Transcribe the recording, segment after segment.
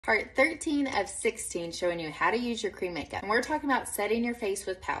Part 13 of 16 showing you how to use your cream makeup. And we're talking about setting your face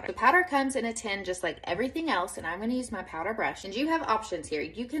with powder. The powder comes in a tin just like everything else, and I'm going to use my powder brush. And you have options here.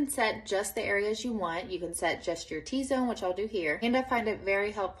 You can set just the areas you want. You can set just your T-zone, which I'll do here. And I find it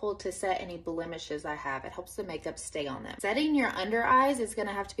very helpful to set any blemishes I have. It helps the makeup stay on them. Setting your under eyes is going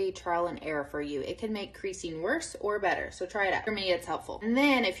to have to be trial and error for you. It can make creasing worse or better, so try it out. For me, it's helpful. And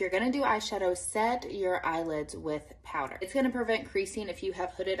then if you're going to do eyeshadow, set your eyelids with powder. It's going to prevent creasing if you have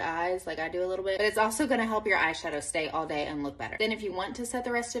hooded eyes like I do a little bit, but it's also going to help your eyeshadow stay all day and look better. Then if you want to set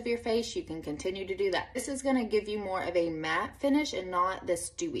the rest of your face, you can continue to do that. This is going to give you more of a matte finish and not this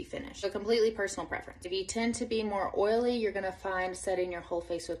dewy finish. So completely personal preference. If you tend to be more oily, you're going to find setting your whole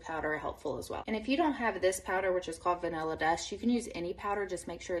face with powder helpful as well. And if you don't have this powder, which is called vanilla dust, you can use any powder, just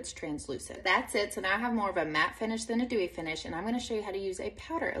make sure it's translucent. That's it. So now I have more of a matte finish than a dewy finish, and I'm going to show you how to use a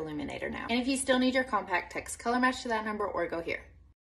powder illuminator now. And if you still need your compact, text color match to that number or go here.